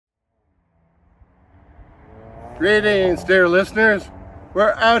Greetings, dear listeners.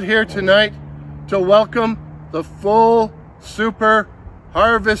 We're out here tonight to welcome the full super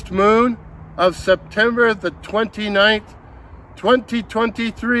harvest moon of September the 29th,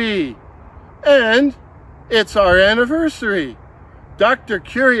 2023. And it's our anniversary. Dr.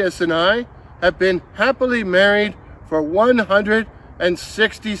 Curious and I have been happily married for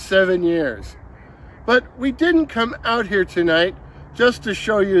 167 years. But we didn't come out here tonight just to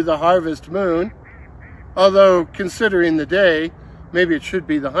show you the harvest moon, although considering the day, maybe it should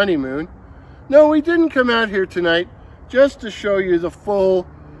be the honeymoon. No, we didn't come out here tonight just to show you the full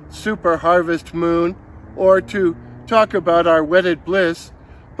super harvest moon or to talk about our wedded bliss,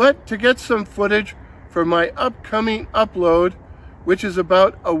 but to get some footage for my upcoming upload, which is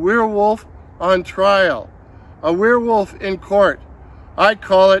about a werewolf on trial, a werewolf in court. I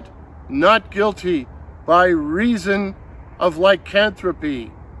call it Not Guilty by Reason of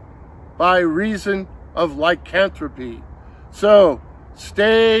Lycanthropy. By Reason of Lycanthropy. So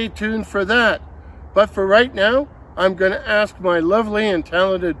stay tuned for that. But for right now, I'm going to ask my lovely and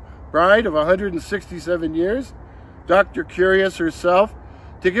talented bride of 167 years, Dr. Curious herself,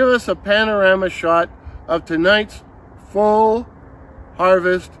 to give us a panorama shot of tonight's full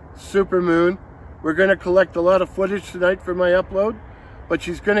harvest supermoon. We're going to collect a lot of footage tonight for my upload, but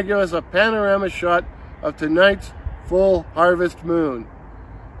she's going to give us a panorama shot of tonight's full harvest moon.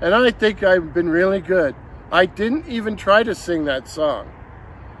 And I think I've been really good. I didn't even try to sing that song.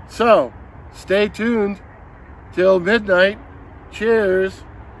 So, stay tuned till midnight. Cheers.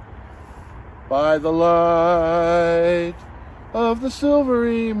 By the light of the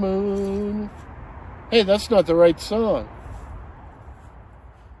silvery moon. Hey, that's not the right song.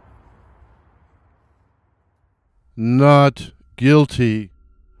 Not guilty.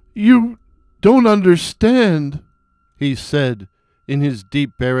 You don't understand, he said in his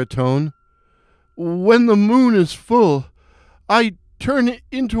deep baritone. When the moon is full, I turn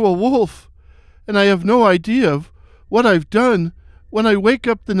into a wolf, and I have no idea of what I've done when I wake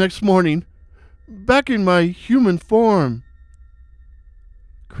up the next morning, back in my human form.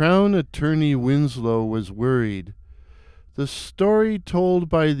 Crown Attorney Winslow was worried. The story told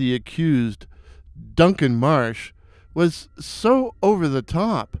by the accused, Duncan Marsh, was so over the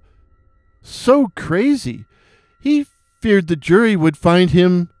top, so crazy, he feared the jury would find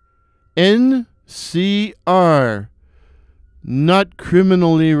him NCR, not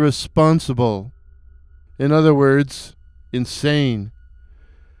criminally responsible. In other words, insane.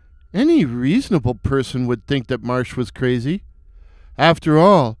 Any reasonable person would think that Marsh was crazy. After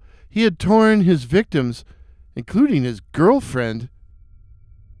all, he had torn his victims, including his girlfriend,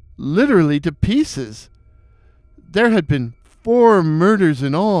 literally to pieces. There had been 4 murders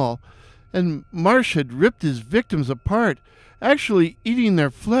in all, and Marsh had ripped his victims apart, actually eating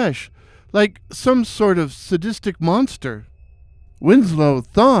their flesh like some sort of sadistic monster. Winslow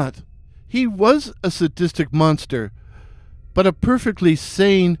thought he was a sadistic monster, but a perfectly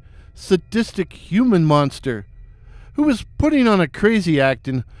sane, sadistic human monster who was putting on a crazy act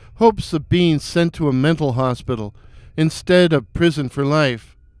in hopes of being sent to a mental hospital instead of prison for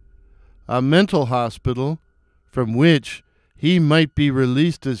life. A mental hospital from which he might be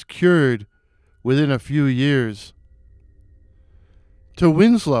released as cured within a few years. To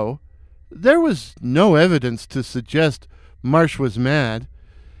Winslow, there was no evidence to suggest Marsh was mad.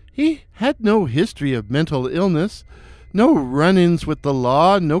 He had no history of mental illness, no run-ins with the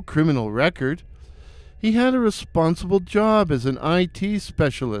law, no criminal record. He had a responsible job as an IT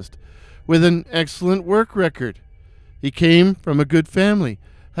specialist with an excellent work record. He came from a good family,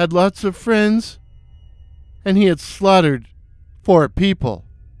 had lots of friends, and he had slaughtered 4 people.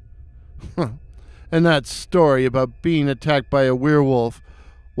 And that story about being attacked by a werewolf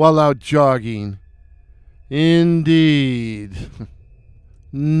while out jogging. Indeed.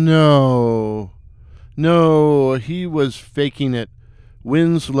 No, he was faking it.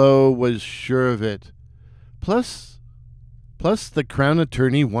 Winslow was sure of it. Plus the Crown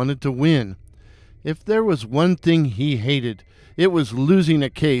Attorney wanted to win. If there was one thing he hated, it was losing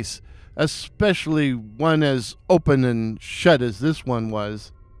a case, especially one as open and shut as this one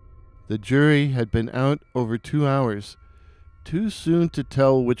was. The jury had been out over 2 hours, too soon to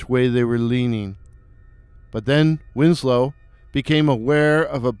tell which way they were leaning. But then Winslow became aware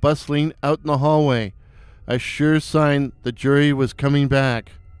of a bustling out in the hallway, a sure sign the jury was coming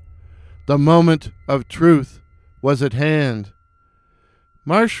back. The moment of truth was at hand.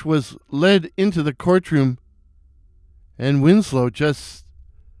 Marsh was led into the courtroom, and Winslow just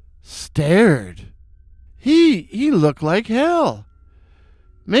stared. He looked like hell.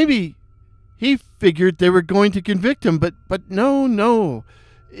 Maybe he figured they were going to convict him, but no.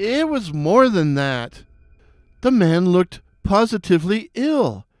 It was more than that. The man looked positively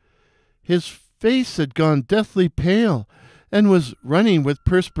ill. His face had gone deathly pale and was running with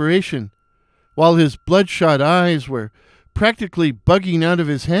perspiration, while his bloodshot eyes were practically bugging out of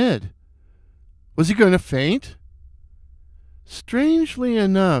his head. Was he going to faint? Strangely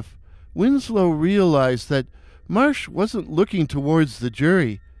enough, Winslow realized that Marsh wasn't looking towards the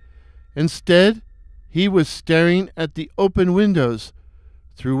jury. Instead, he was staring at the open windows,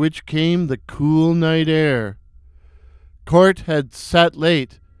 through which came the cool night air. Court had sat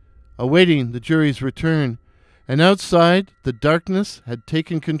late, awaiting the jury's return, and outside the darkness had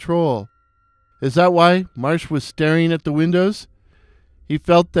taken control. Is that why Marsh was staring at the windows? He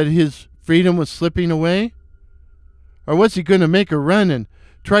felt that his freedom was slipping away? Or was he going to make a run and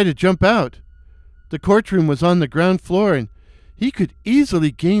try to jump out? The courtroom was on the ground floor, and he could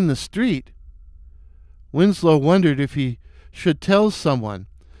easily gain the street. Winslow wondered if he should tell someone,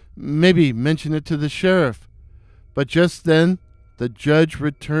 maybe mention it to the sheriff. But just then, the judge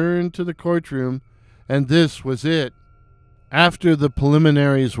returned to the courtroom, and this was it. After the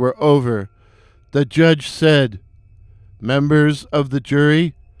preliminaries were over, the judge said, "Members of the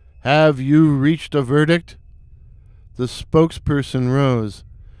jury, have you reached a verdict?" The spokesperson rose.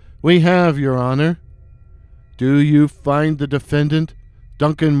 "We have, Your Honor." "Do you find the defendant,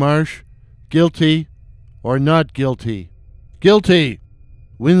 Duncan Marsh, guilty or not guilty?" "Guilty!"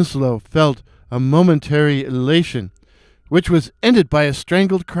 Winslow felt a momentary elation, which was ended by a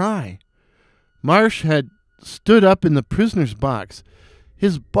strangled cry. Marsh had stood up in the prisoner's box,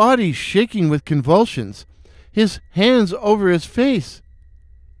 his body shaking with convulsions, his hands over his face.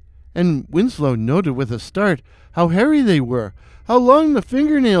 And Winslow noted with a start how hairy they were, how long the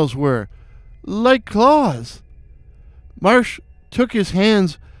fingernails were, like claws. Marsh took his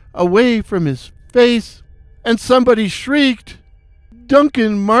hands away from his face, and somebody shrieked.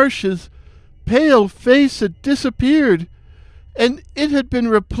 Duncan Marsh's pale face had disappeared, and it had been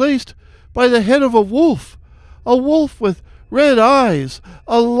replaced by the head of a wolf with red eyes,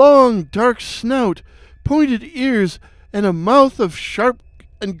 a long dark snout, pointed ears, and a mouth of sharp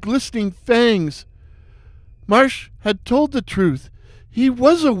and glistening fangs. Marsh had told the truth. He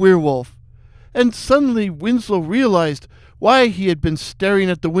was a werewolf. And suddenly Winslow realized why he had been staring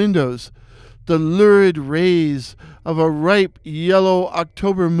at the windows. The lurid rays of a ripe yellow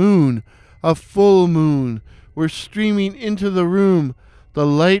October moon, a full moon, were streaming into the room, the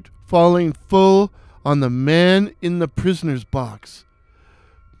light falling full on the man in the prisoner's box.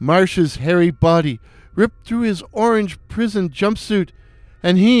 Marsh's hairy body ripped through his orange prison jumpsuit,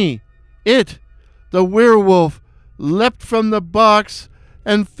 and the werewolf, leapt from the box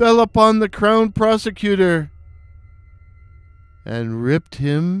and fell upon the Crown Prosecutor and ripped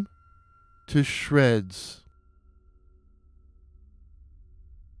him to shreds.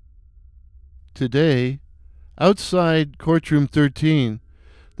 Today, outside Courtroom 13,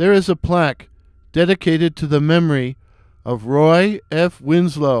 there is a plaque dedicated to the memory of Roy F.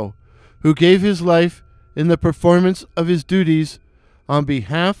 Winslow, who gave his life in the performance of his duties on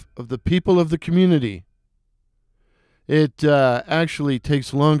behalf of the people of the community. It actually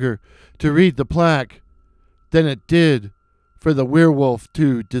takes longer to read the plaque than it did for the werewolf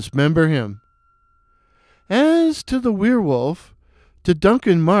to dismember him. As to the werewolf, to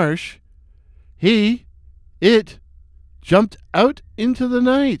Duncan Marsh, it jumped out into the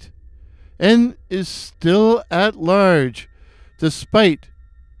night and is still at large, despite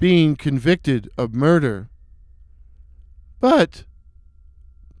being convicted of murder. But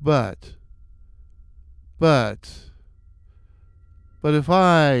if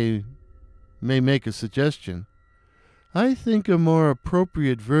I may make a suggestion, I think a more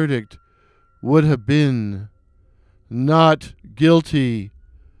appropriate verdict would have been not guilty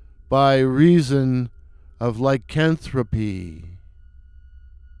by reason of lycanthropy.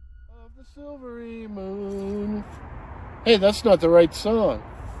 Of the silvery moon. Hey, that's not the right song.